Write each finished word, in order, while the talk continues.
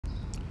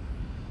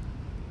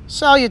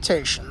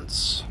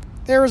Salutations.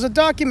 There is a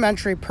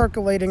documentary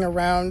percolating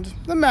around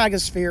the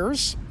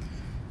magaspheres,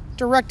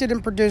 directed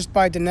and produced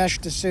by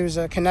Dinesh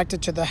D'Souza,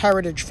 connected to the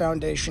Heritage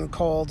Foundation,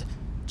 called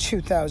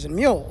 2,000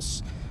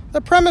 Mules.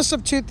 The premise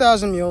of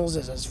 2,000 Mules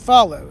is as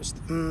follows.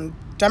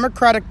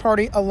 Democratic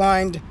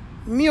Party-aligned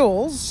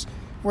mules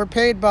were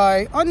paid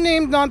by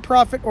unnamed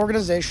nonprofit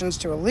organizations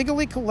to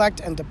illegally collect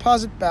and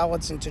deposit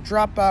ballots into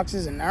drop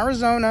boxes in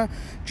Arizona,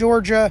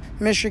 Georgia,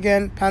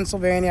 Michigan,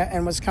 Pennsylvania,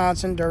 and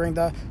Wisconsin during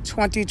the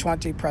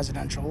 2020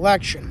 presidential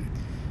election.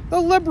 The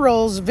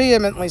liberals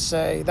vehemently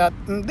say that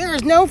there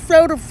is no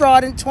voter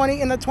fraud in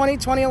the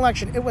 2020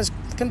 election. It was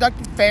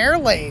conducted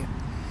fairly.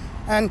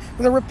 And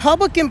the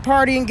Republican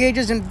Party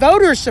engages in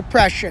voter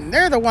suppression.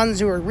 They're the ones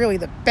who are really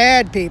the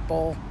bad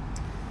people.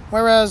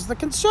 Whereas the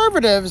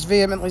conservatives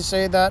vehemently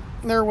say that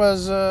there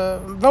was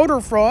voter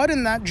fraud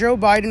and that Joe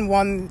Biden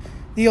won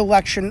the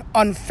election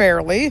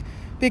unfairly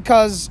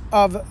because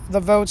of the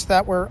votes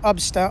that were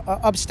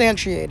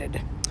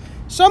substantiated.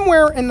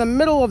 Somewhere in the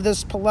middle of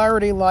this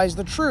polarity lies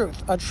the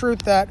truth, a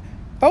truth that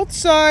both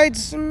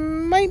sides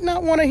might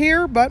not want to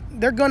hear, but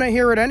they're going to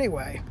hear it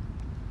anyway.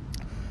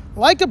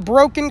 Like a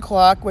broken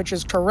clock, which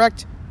is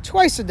correct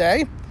twice a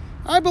day,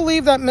 I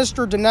believe that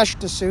Mr. Dinesh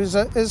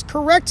D'Souza is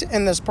correct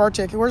in this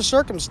particular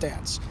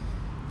circumstance.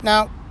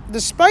 Now,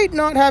 despite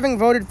not having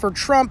voted for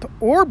Trump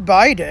or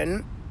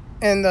Biden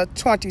in the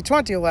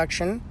 2020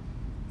 election,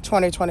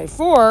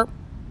 2024,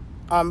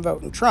 I'm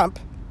voting Trump,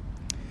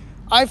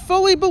 I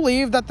fully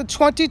believe that the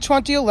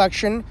 2020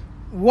 election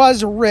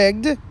was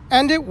rigged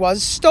and it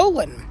was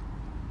stolen.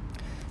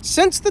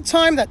 Since the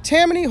time that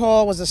Tammany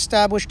Hall was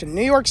established in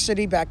New York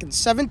City back in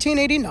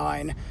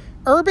 1789,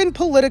 urban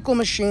political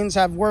machines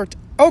have worked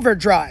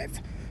overdrive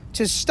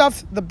to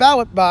stuff the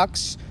ballot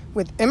box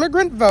with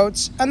immigrant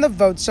votes and the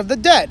votes of the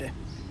dead.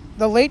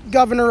 The late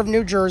governor of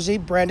New Jersey,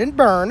 Brandon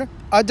Byrne,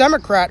 a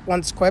Democrat,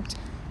 once quipped,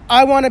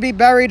 "I want to be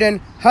buried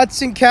in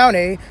Hudson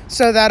County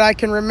so that I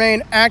can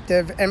remain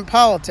active in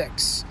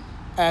politics."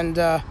 And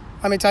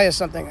let me tell you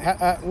something.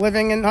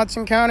 Living in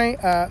Hudson County,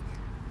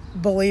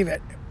 believe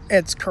it,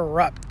 it's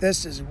corrupt.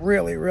 This is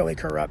really, really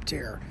corrupt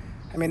here.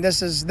 I mean,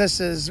 this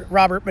is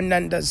Robert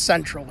Menendez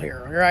Central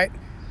here, right?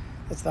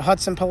 It's the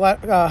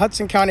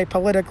Hudson County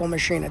political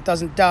machine. It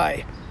doesn't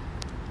die.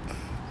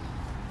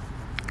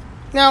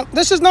 Now,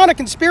 this is not a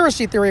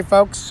conspiracy theory,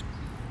 folks.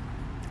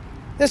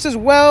 This is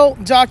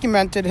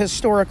well-documented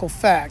historical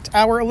fact.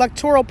 Our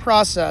electoral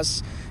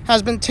process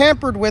has been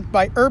tampered with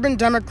by urban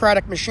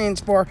democratic machines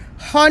for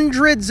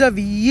hundreds of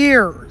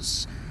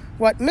years.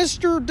 What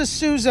Mr.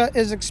 D'Souza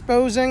is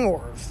exposing,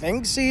 or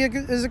thinks he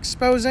is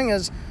exposing,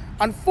 is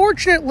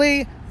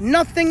unfortunately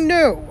nothing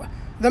new.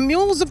 The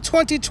mules of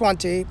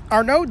 2020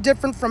 are no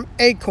different from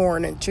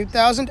Acorn in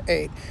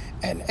 2008,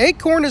 and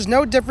Acorn is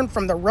no different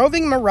from the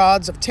roving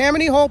marauds of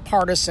Tammany Hall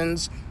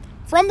partisans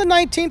from the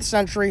 19th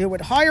century who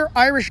would hire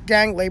Irish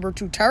gang labor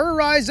to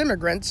terrorize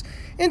immigrants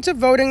into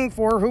voting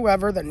for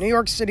whoever the New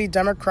York City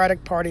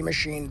Democratic Party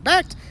machine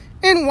backed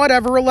in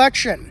whatever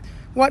election.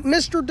 What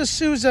Mr.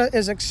 D'Souza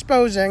is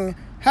exposing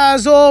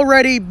has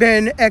already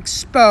been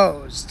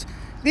exposed.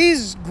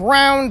 These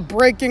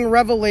groundbreaking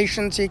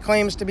revelations he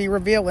claims to be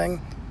revealing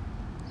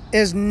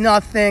is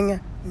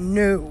nothing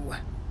new.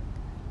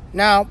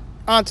 Now,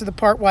 on to the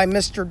part why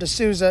Mr.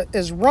 D'Souza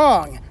is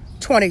wrong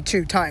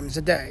 22 times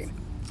a day.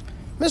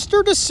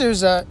 Mr.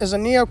 D'Souza is a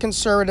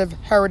neoconservative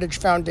Heritage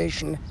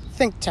Foundation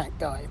think tank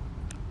guy.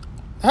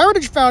 The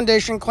Heritage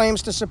Foundation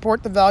claims to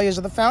support the values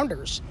of the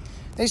founders.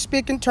 They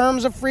speak in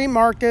terms of free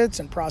markets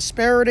and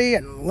prosperity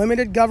and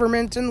limited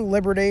government and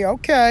liberty.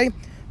 Okay,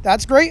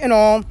 that's great and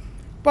all,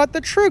 but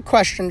the true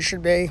question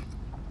should be,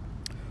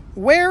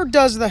 where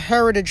does the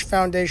Heritage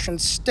Foundation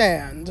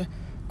stand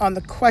on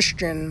the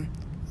question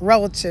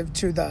relative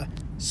to the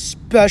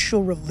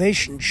special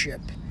relationship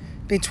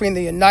between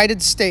the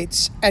United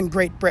States and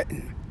Great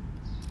Britain?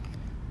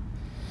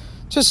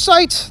 To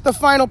cite the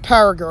final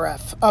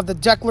paragraph of the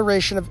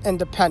Declaration of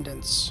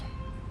Independence,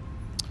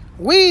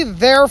 "We,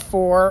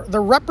 therefore, the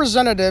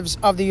representatives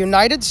of the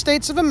United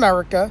States of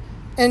America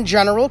in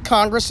General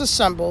Congress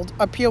assembled,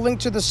 appealing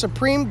to the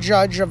Supreme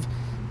Judge of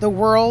the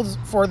world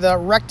for the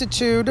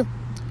rectitude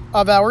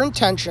of our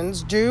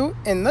intentions, do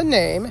in the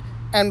name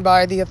and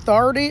by the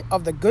authority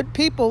of the good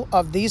people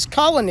of these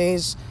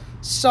colonies,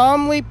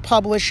 solemnly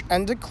publish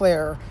and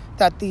declare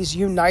that these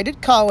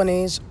united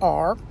colonies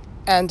are,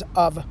 and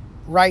of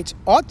right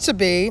ought to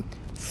be,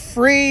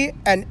 free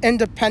and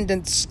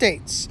independent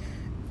states,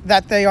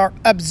 that they are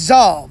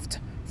absolved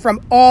from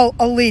all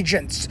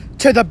allegiance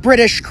to the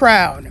British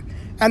Crown,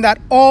 and that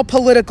all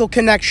political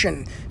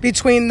connection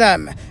between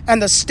them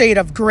and the state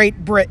of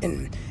Great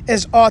Britain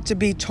ought to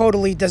be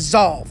totally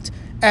dissolved,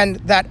 and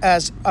that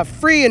as a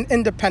free and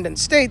independent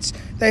states,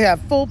 they have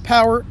full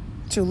power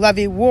to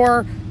levy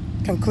war,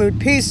 conclude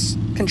peace,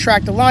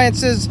 contract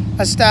alliances,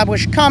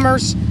 establish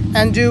commerce,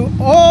 and do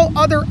all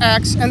other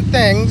acts and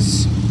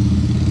things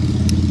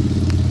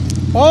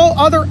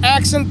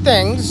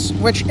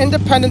which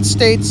independent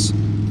states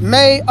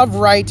may of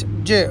right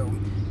do,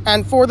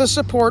 and for the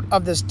support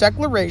of this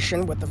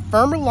declaration with a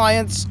firm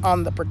reliance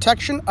on the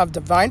protection of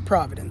divine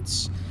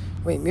providence,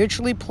 we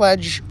mutually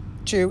pledge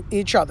to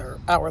each other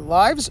our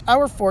lives,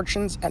 our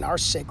fortunes, and our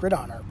sacred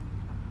honor.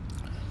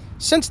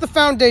 Since the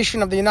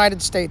foundation of the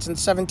United States in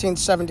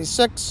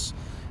 1776,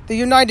 the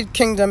United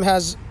Kingdom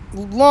has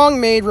long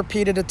made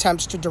repeated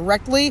attempts to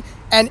directly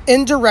and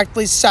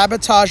indirectly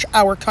sabotage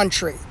our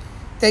country.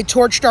 They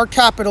torched our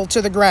capital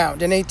to the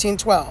ground in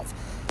 1812.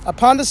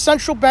 Upon the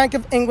Central Bank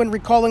of England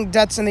recalling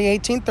debts in the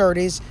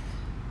 1830s,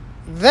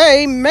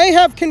 they may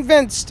have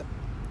convinced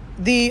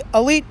the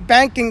elite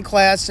banking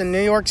class in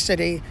New York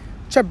City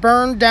to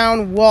burn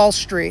down Wall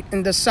Street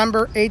in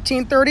December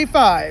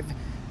 1835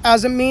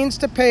 as a means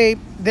to pay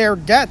their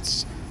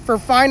debts for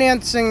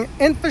financing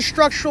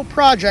infrastructural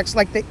projects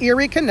like the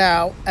Erie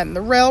Canal and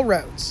the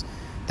railroads.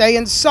 They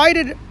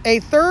incited a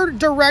third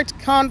direct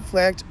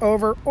conflict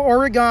over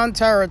Oregon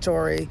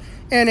Territory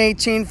in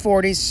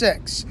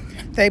 1846.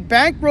 They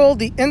bankrolled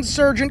the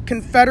insurgent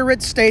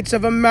Confederate States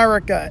of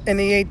America in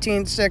the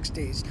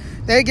 1860s.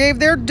 They gave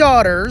their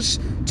daughters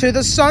to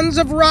the sons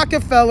of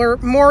Rockefeller,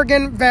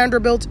 Morgan,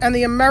 Vanderbilt, and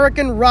the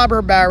American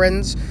robber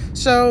barons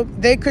so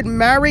they could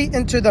marry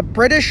into the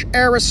British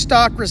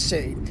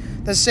aristocracy,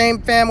 the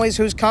same families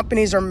whose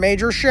companies are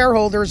major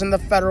shareholders in the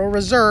Federal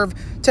Reserve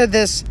to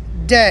this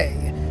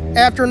day.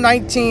 After the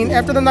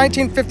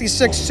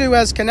 1956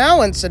 Suez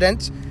Canal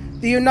incident,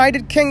 the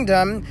United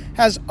Kingdom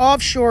has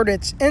offshored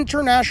its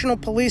international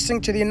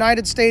policing to the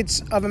United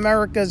States of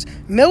America's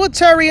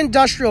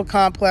military-industrial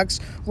complex,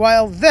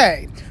 while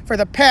they, for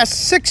the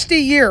past 60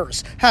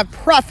 years, have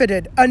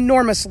profited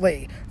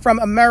enormously from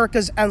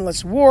America's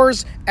endless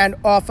wars and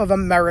off of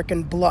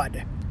American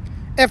blood.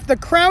 If the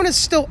Crown is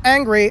still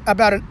angry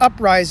about an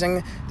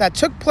uprising that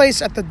took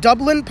place at the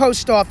Dublin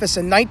Post Office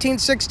in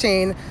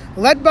 1916,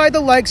 led by the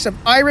likes of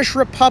Irish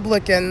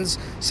Republicans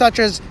such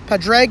as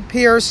Padraig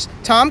Pearse,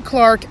 Tom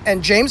Clark,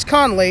 and James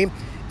Connolly,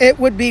 it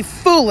would be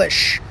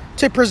foolish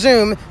to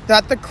presume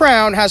that the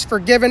Crown has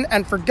forgiven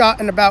and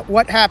forgotten about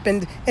what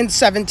happened in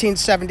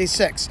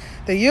 1776.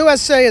 The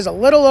USA is a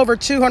little over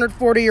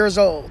 240 years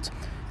old.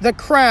 The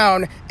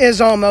Crown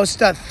is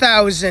almost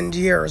 1,000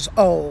 years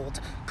old.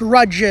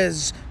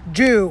 Grudges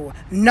do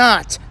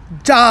not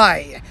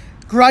die.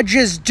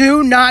 Grudges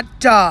do not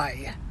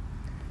die.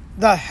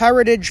 The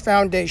Heritage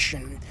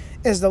Foundation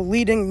is the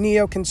leading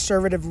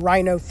neoconservative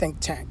rhino think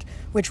tank,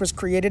 which was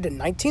created in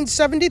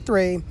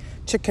 1973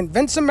 to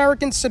convince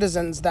American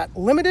citizens that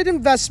limited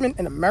investment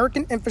in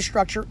American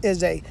infrastructure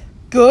is a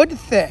good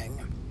thing,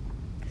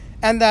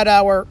 and that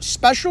our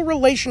special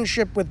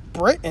relationship with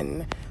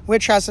Britain,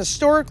 which has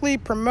historically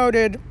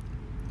promoted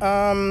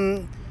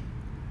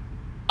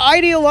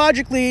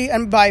ideologically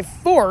and by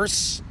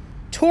force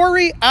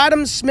Tory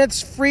Adam Smith's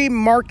free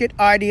market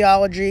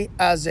ideology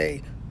as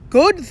a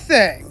good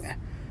thing.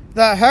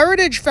 The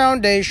Heritage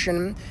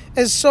Foundation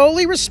is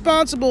solely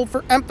responsible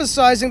for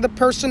emphasizing the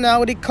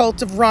personality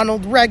cult of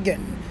Ronald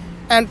Reagan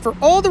and for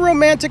all the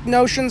romantic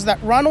notions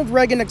that Ronald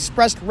Reagan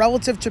expressed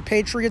relative to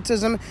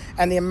patriotism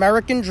and the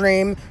American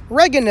dream.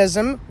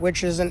 Reaganism,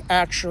 which is in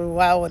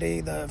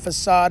actuality the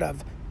facade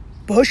of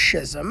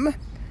Bushism,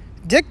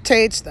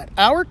 dictates that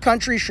our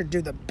country should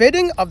do the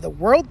bidding of the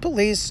world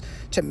police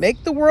to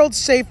make the world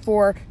safe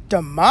for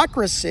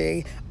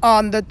democracy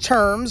on the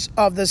terms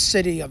of the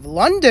City of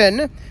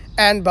London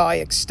and, by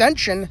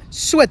extension,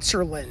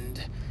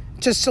 Switzerland,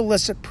 to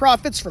solicit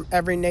profits from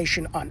every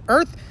nation on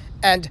earth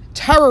and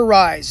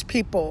terrorize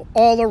people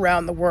all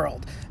around the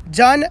world,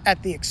 done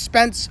at the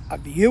expense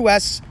of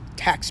U.S.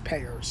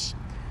 taxpayers.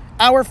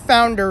 Our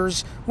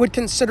founders would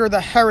consider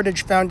the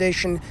Heritage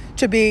Foundation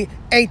to be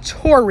a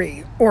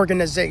Tory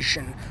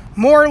organization,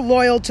 more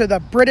loyal to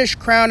the British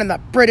Crown and the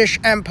British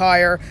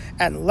Empire,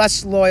 and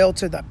less loyal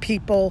to the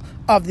people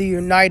of the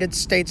United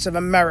States of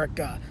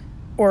America,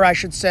 or I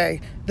should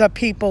say, the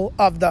people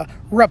of the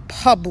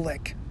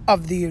Republic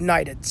of the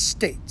United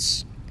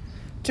States.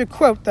 To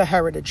quote the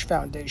Heritage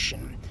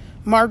Foundation,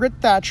 Margaret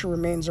Thatcher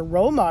remains a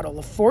role model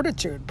of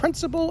fortitude,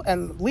 principle,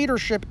 and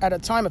leadership at a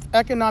time of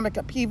economic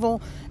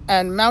upheaval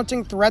and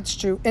mounting threats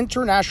to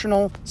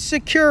international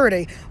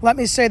security. Let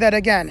me say that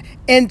again,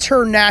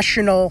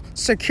 international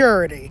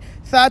security.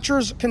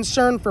 Thatcher's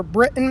concern for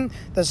Britain,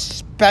 the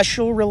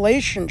special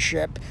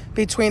relationship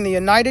between the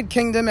United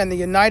Kingdom and the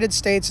United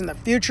States and the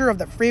future of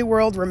the free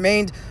world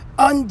remained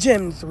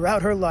undimmed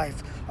throughout her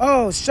life.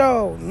 Oh,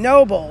 so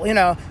noble,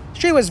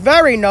 She was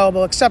very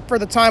noble, except for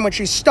the time when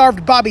she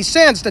starved Bobby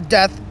Sands to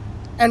death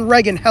and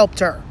Reagan helped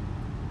her.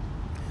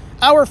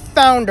 Our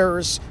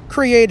founders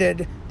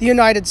created the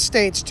United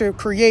States to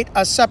create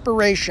a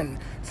separation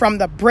from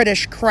the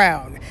British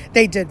Crown.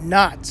 They did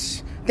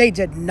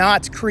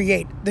not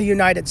create the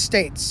United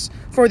States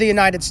for the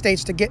United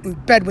States to get in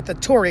bed with the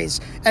Tories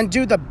and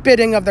do the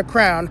bidding of the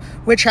Crown,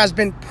 which has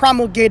been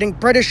promulgating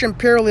British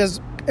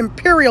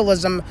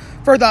imperialism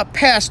for the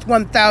past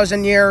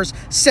 1,000 years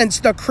since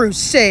the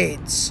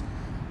Crusades.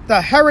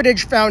 The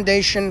Heritage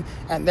Foundation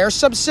and their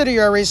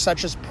subsidiaries,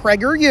 such as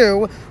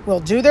PragerU, will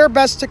do their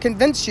best to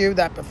convince you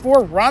that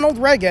before Ronald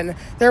Reagan,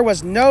 there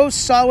was no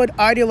solid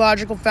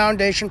ideological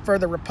foundation for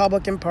the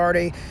Republican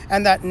Party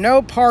and that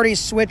no party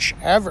switch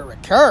ever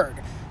occurred.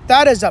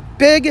 That is a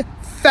big,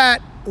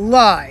 fat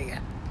lie.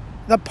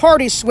 The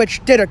party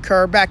switch did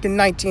occur back in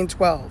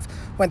 1912,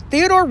 when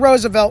Theodore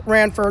Roosevelt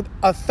ran for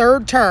a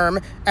third term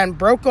and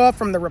broke off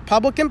from the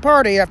Republican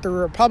Party after the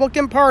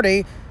Republican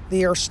Party,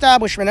 the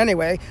establishment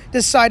anyway,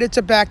 decided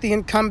to back the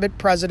incumbent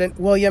president,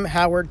 William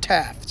Howard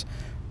Taft.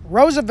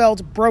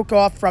 Roosevelt broke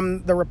off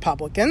from the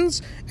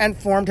Republicans and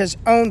formed his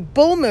own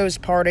Bull Moose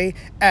Party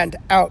and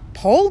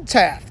outpolled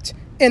Taft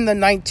in the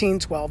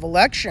 1912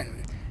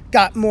 election.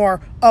 Got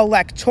more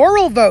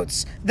electoral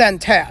votes than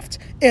Taft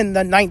in the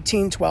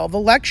 1912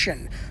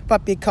 election.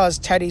 But because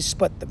Teddy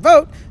split the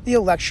vote, the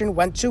election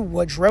went to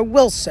Woodrow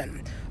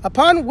Wilson.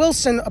 Upon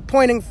Wilson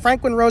appointing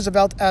Franklin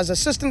Roosevelt as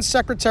Assistant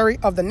Secretary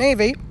of the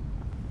Navy,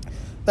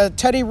 the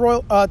Teddy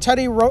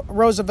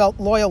Roosevelt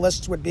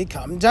loyalists would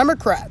become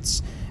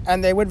Democrats,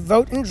 and they would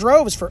vote in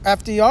droves for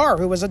FDR,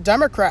 who was a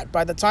Democrat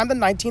by the time the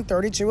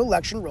 1932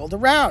 election rolled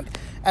around.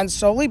 And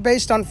solely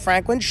based on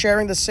Franklin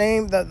sharing the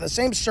same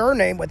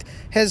surname with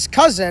his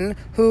cousin,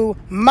 who,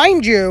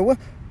 mind you,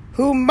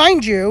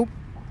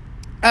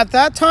 at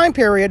that time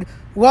period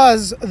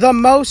was the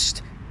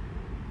most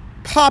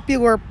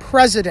popular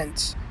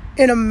president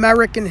in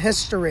American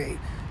history.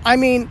 I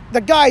mean,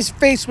 the guy's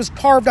face was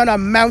carved on a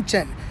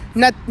mountain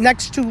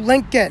next to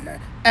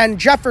Lincoln and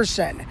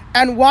Jefferson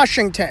and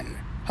Washington.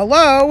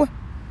 Hello?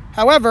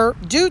 However,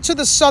 due to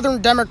the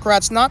Southern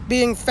Democrats not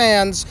being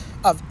fans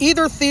of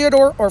either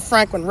Theodore or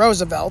Franklin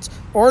Roosevelt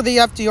or the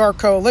FDR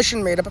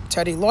coalition made up of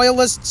Teddy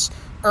loyalists,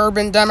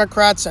 urban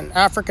Democrats, and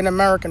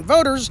African-American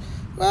voters,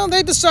 well,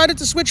 they decided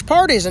to switch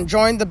parties and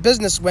join the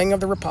business wing of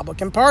the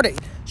Republican Party.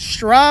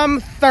 Strom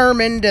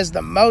Thurmond is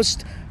the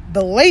most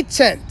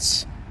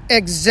blatant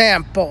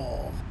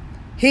example.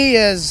 He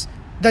is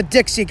the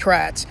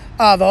Dixiecrat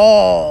of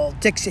all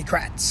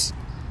Dixiecrats.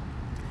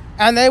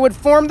 And they would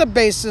form the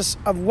basis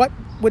of what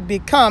would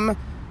become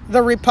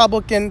the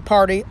Republican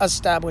Party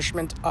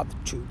establishment of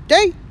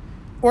today,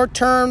 or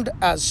termed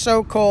as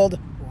so-called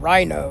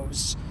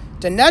rhinos.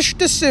 Dinesh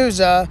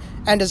D'Souza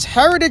and his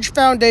Heritage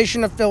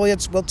Foundation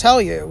affiliates will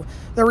tell you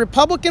the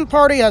Republican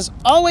Party has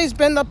always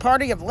been the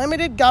party of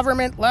limited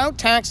government, low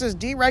taxes,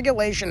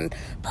 deregulation,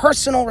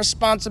 personal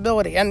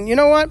responsibility. And you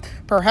know what?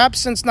 Perhaps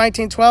since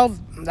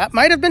 1912, that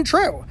might have been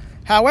true.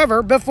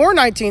 However, before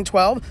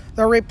 1912,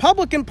 the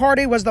Republican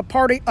Party was the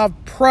party of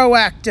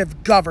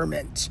proactive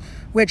government,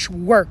 which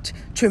worked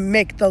to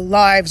make the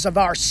lives of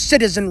our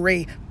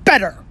citizenry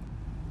better.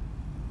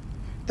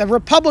 The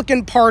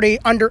Republican Party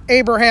under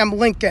Abraham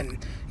Lincoln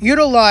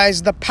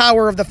utilized the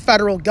power of the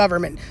federal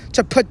government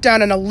to put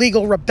down an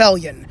illegal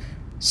rebellion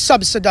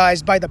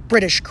subsidized by the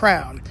British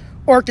Crown,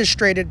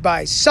 orchestrated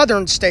by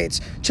southern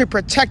states to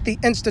protect the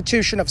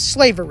institution of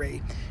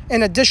slavery.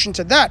 In addition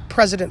to that,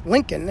 President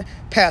Lincoln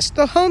passed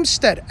the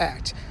Homestead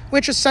Act,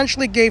 which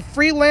essentially gave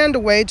free land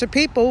away to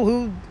people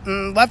who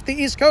left the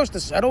East Coast to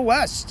settle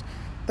west.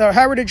 The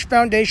Heritage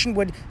Foundation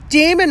would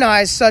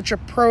demonize such a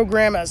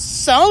program as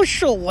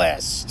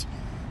socialist.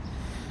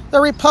 The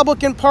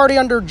Republican Party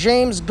under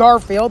James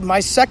Garfield, my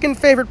second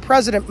favorite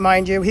president,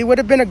 mind you, he would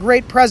have been a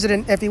great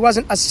president if he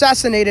wasn't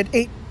assassinated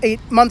eight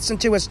months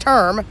into his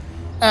term,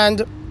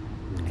 and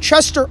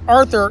Chester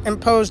Arthur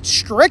imposed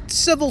strict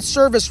civil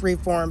service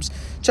reforms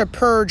to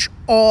purge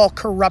all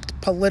corrupt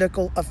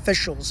political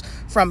officials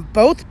from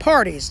both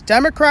parties,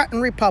 Democrat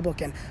and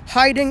Republican,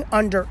 hiding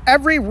under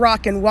every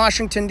rock in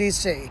Washington,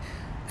 D.C.,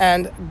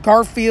 and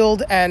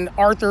Garfield and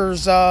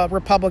Arthur's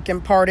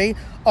Republican Party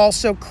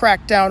also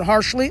cracked down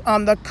harshly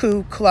on the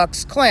Ku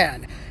Klux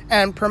Klan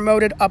and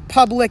promoted a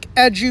public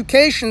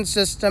education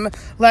system.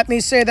 Let me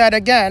say that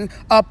again,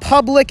 a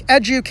public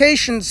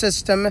education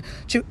system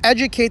to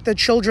educate the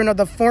children of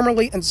the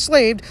formerly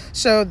enslaved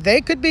so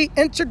they could be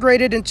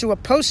integrated into a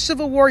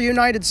post-Civil War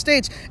United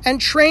States and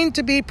trained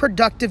to be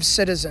productive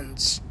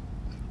citizens.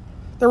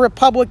 The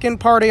Republican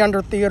Party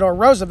under Theodore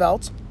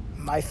Roosevelt,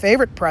 my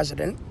favorite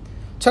president,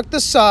 took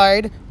the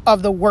side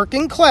of the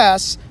working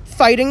class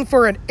fighting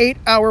for an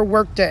 8-hour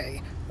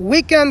workday,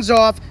 weekends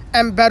off,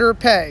 and better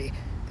pay.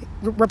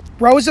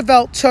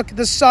 Roosevelt took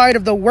the side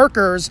of the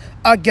workers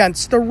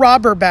against the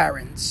robber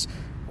barons.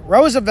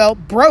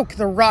 Roosevelt broke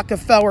the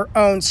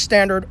Rockefeller-owned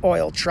Standard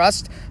Oil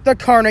Trust, the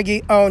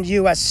Carnegie-owned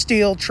U.S.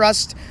 Steel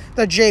Trust,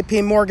 the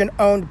J.P.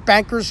 Morgan-owned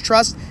Bankers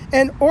Trust,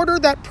 in order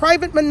that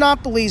private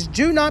monopolies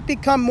do not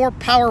become more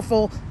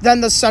powerful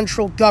than the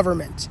central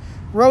government.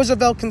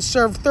 Roosevelt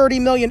conserved 30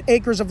 million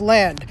acres of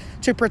land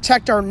to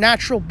protect our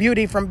natural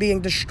beauty from being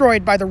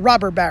destroyed by the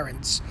robber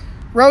barons.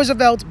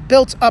 Roosevelt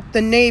built up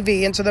the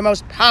Navy into the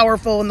most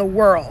powerful in the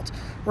world.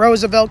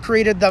 Roosevelt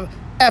created the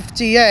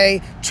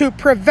FDA to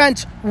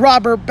prevent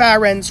robber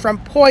barons from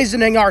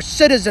poisoning our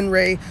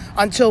citizenry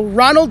until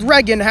Ronald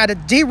Reagan had it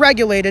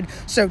deregulated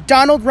so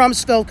Donald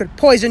Rumsfeld could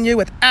poison you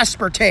with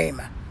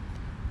aspartame.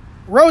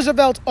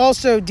 Roosevelt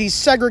also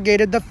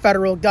desegregated the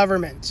federal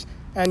government.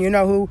 And you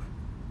know who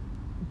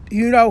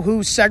you know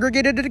who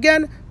segregated it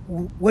again?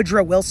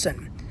 Woodrow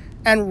Wilson.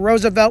 And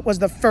Roosevelt was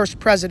the first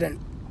president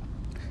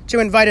to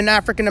invite an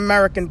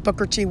African-American,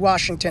 Booker T.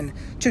 Washington,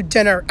 to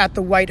dinner at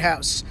the White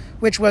House,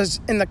 which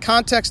was, in the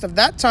context of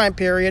that time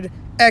period,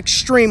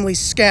 extremely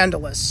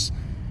scandalous.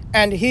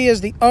 And he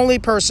is the only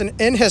person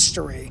in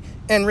history,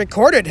 in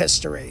recorded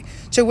history,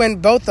 to win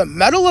both the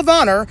Medal of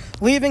Honor,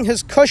 leaving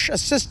his cush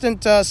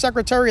assistant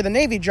secretary of the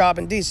Navy job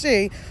in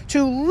D.C.,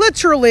 to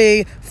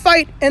literally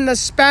fight in the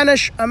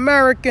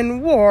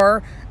Spanish-American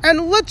War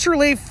and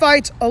literally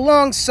fight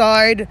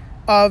alongside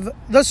of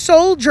the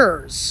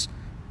soldiers.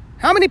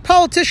 How many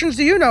politicians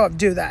do you know of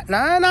do that?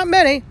 Nah, not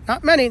many,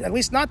 at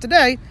least not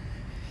today.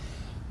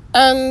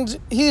 And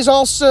he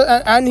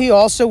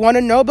also won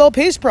a Nobel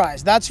Peace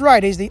Prize. That's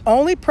right. He's the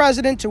only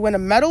president to win a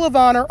Medal of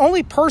Honor,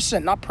 only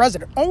person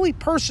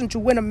to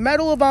win a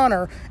Medal of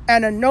Honor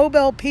and a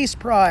Nobel Peace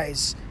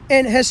Prize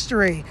in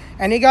history.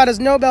 And he got his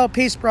Nobel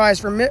Peace Prize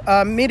for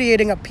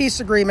mediating a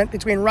peace agreement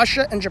between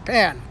Russia and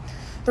Japan.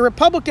 The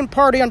Republican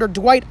Party under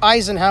Dwight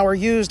Eisenhower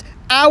used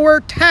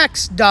our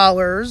tax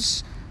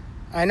dollars.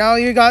 I know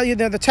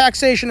the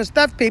taxation is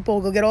theft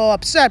people will get all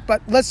upset,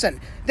 but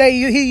listen,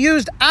 he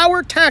used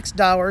our tax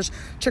dollars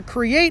to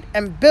create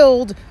and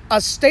build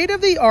a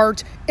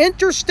state-of-the-art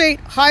interstate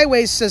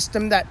highway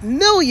system that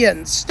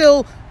millions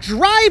still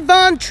drive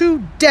on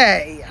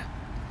today.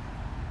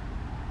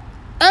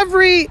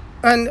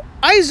 And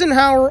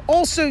Eisenhower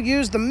also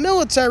used the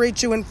military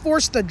to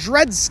enforce the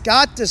Dred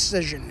Scott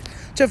decision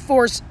to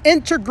force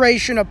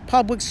integration of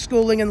public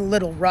schooling in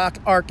Little Rock,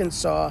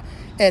 Arkansas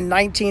in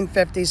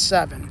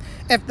 1957.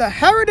 If the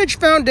Heritage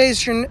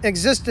Foundation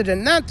existed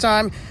in that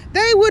time,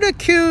 they would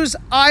accuse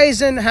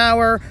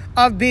Eisenhower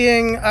of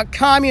being a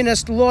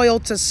communist loyal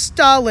to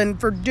Stalin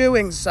for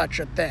doing such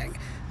a thing.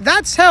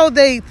 That's how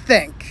they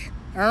think,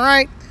 all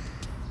right?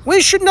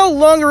 We should no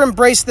longer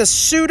embrace this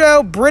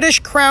pseudo-British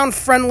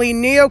Crown-friendly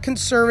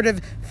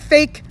neoconservative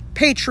fake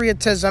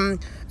patriotism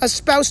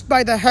espoused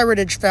by the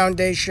Heritage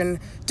Foundation,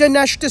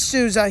 Dinesh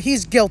D'Souza,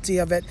 he's guilty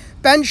of it,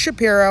 Ben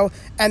Shapiro,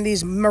 and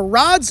these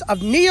myriads of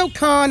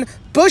neocon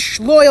Bush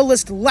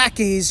loyalist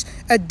lackeys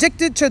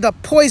addicted to the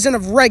poison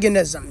of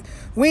Reaganism.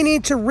 We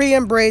need to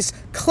re-embrace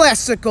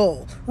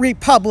classical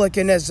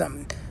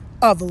republicanism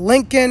of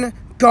Lincoln,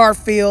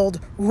 Garfield,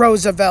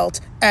 Roosevelt,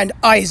 and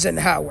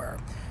Eisenhower.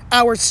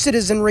 Our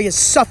citizenry is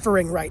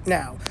suffering right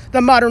now.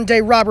 The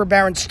modern-day robber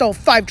baron stole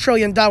 $5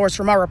 trillion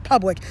from our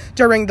republic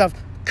during the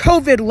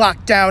COVID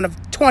lockdown of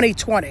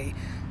 2020.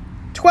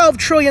 $12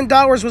 trillion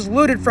was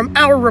looted from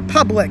our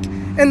republic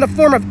in the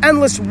form of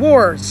endless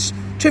wars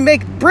to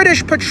make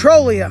British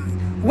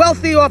petroleum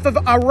wealthy off of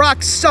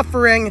Iraq's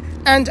suffering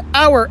and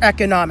our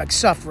economic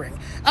suffering.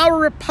 Our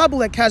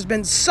republic has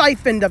been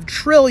siphoned of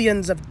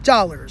trillions of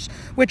dollars,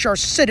 which are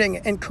sitting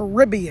in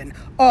Caribbean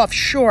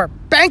offshore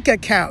bank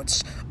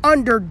accounts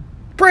under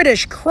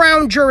British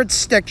Crown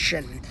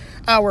jurisdiction.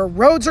 Our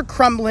roads are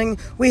crumbling.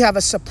 We have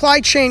a supply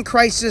chain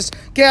crisis.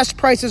 Gas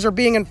prices are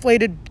being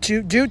inflated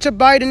due to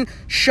Biden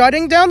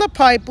shutting down the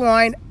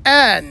pipeline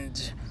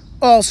and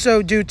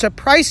also due to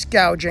price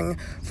gouging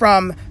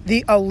from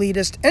the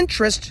elitist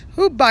interest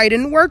who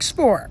Biden works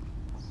for.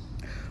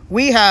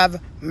 We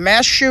have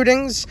mass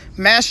shootings,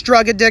 mass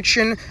drug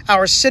addiction.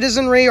 Our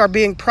citizenry are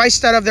being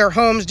priced out of their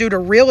homes due to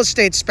real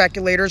estate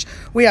speculators.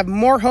 We have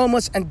more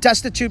homeless and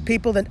destitute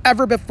people than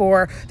ever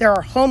before. There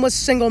are homeless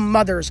single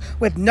mothers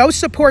with no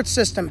support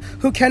system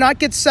who cannot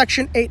get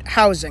Section 8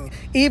 housing,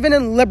 even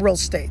in liberal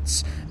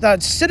states. The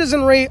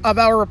citizenry of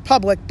our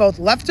republic, both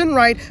left and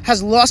right,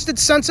 has lost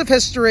its sense of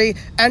history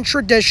and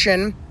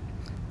tradition,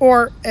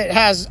 or it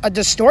has a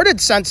distorted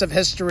sense of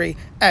history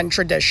and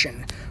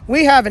tradition.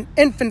 We have an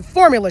infant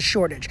formula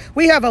shortage.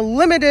 We have a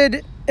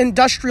limited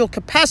industrial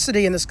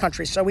capacity in this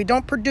country, so we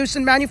don't produce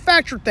and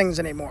manufacture things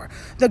anymore.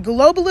 The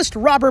globalist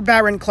robber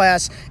baron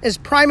class is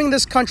priming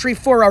this country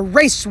for a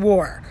race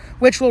war,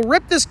 which will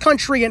rip this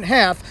country in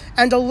half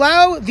and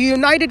allow the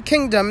United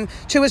Kingdom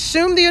to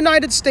assume the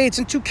United States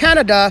into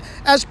Canada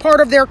as part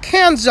of their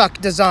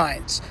Kanzuk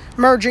designs,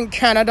 merging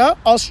Canada,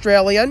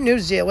 Australia, New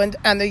Zealand,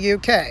 and the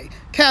UK.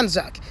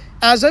 Kanzuk,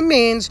 as a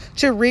means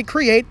to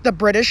recreate the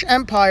British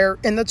Empire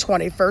in the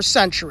 21st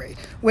century,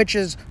 which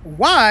is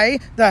why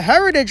the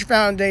Heritage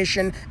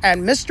Foundation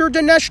and Mr.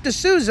 Dinesh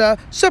D'Souza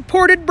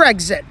supported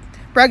Brexit.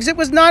 Brexit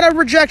was not a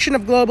rejection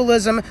of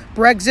globalism.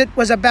 Brexit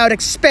was about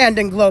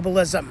expanding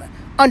globalism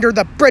under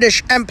the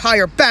British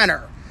Empire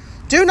banner.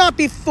 Do not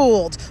be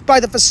fooled by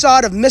the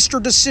facade of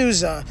Mr.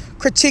 D'Souza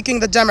critiquing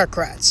the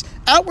Democrats.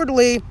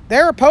 Outwardly,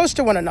 they're opposed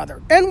to one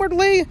another.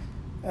 Inwardly,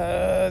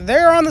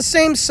 they're on the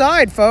same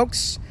side,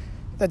 folks.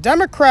 The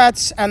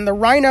Democrats and the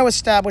Rhino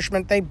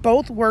establishment, they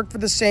both work for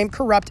the same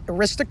corrupt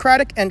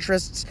aristocratic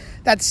interests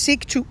that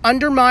seek to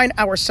undermine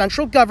our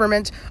central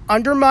government,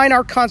 undermine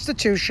our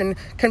Constitution,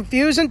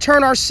 confuse and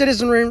turn our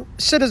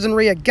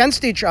citizenry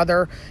against each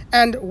other,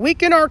 and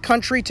weaken our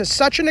country to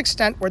such an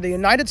extent where the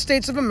United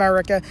States of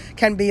America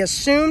can be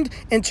assumed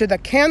into the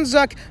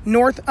Kanzuk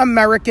North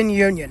American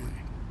Union.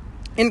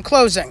 In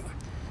closing,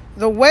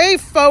 The way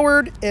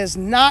forward is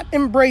not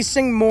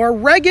embracing more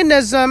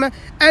Reaganism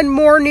and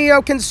more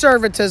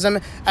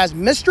neoconservatism, as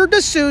Mr.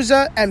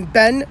 D'Souza and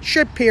Ben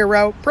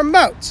Shapiro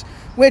promote,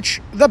 which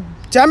the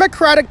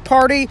Democratic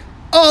Party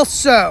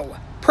also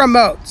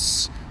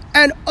promotes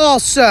and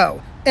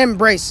also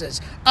embraces,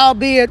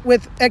 albeit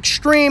with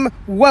extreme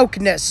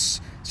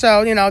wokeness.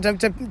 So,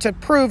 to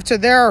prove to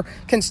their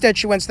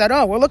constituents that,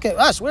 oh, well, look at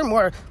us, we're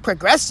more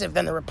progressive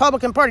than the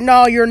Republican Party.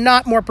 No, you're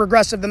not more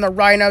progressive than the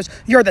rhinos.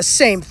 You're the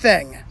same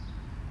thing.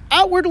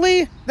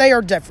 Outwardly, they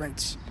are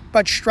different,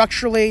 but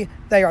structurally,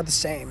 they are the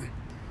same.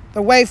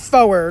 The way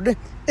forward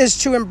is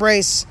to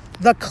embrace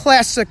the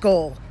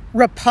classical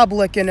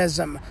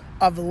republicanism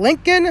of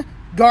Lincoln,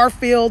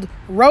 Garfield,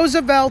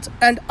 Roosevelt,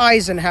 and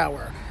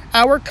Eisenhower.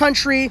 Our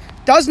country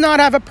does not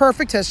have a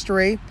perfect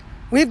history.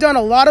 We've done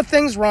a lot of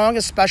things wrong,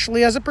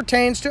 especially as it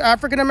pertains to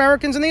African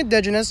Americans and the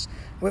indigenous.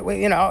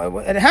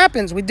 It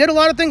happens. We did a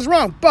lot of things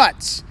wrong.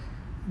 But,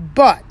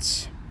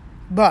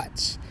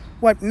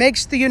 what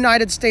makes the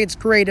United States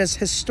great is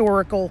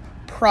historical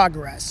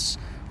progress.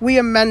 We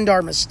amend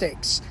our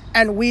mistakes,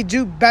 and we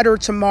do better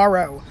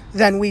tomorrow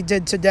than we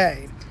did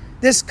today.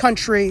 This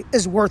country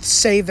is worth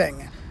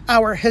saving.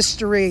 Our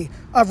history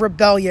of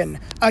rebellion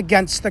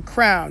against the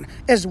crown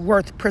is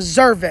worth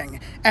preserving,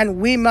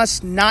 and we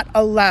must not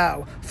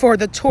allow for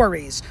the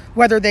Tories,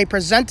 whether they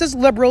present as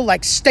liberal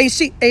like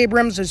Stacey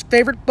Abrams, whose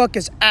favorite book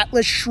is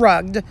Atlas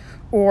Shrugged,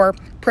 or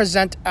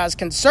present as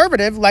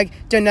conservative like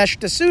Dinesh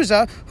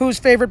D'Souza, whose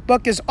favorite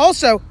book is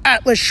also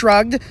Atlas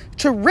Shrugged,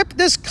 to rip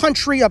this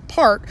country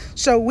apart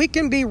so we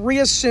can be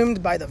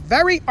reassumed by the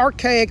very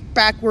archaic,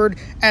 backward,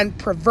 and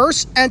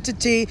perverse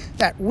entity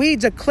that we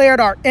declared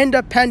our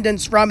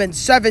independence from in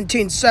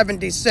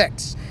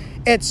 1776.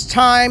 It's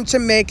time to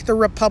make the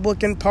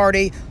Republican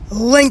Party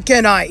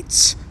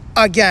Lincolnite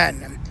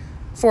again,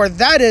 for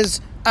that is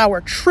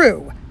our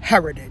true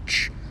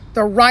heritage.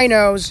 The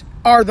rhinos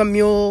are the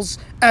mules,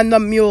 and the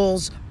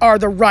mules are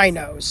the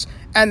rhinos,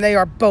 and they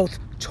are both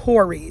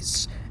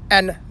Tories,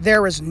 and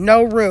there is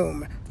no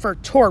room for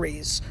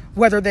Tories,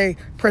 whether they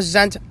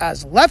present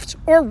as left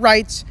or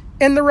right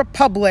in the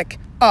Republic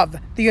of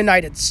the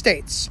United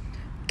States.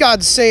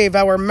 God save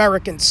our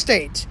American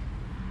state.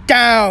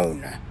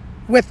 Down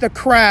with the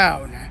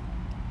crown.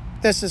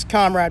 This is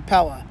Comrade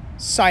Pella,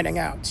 signing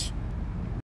out.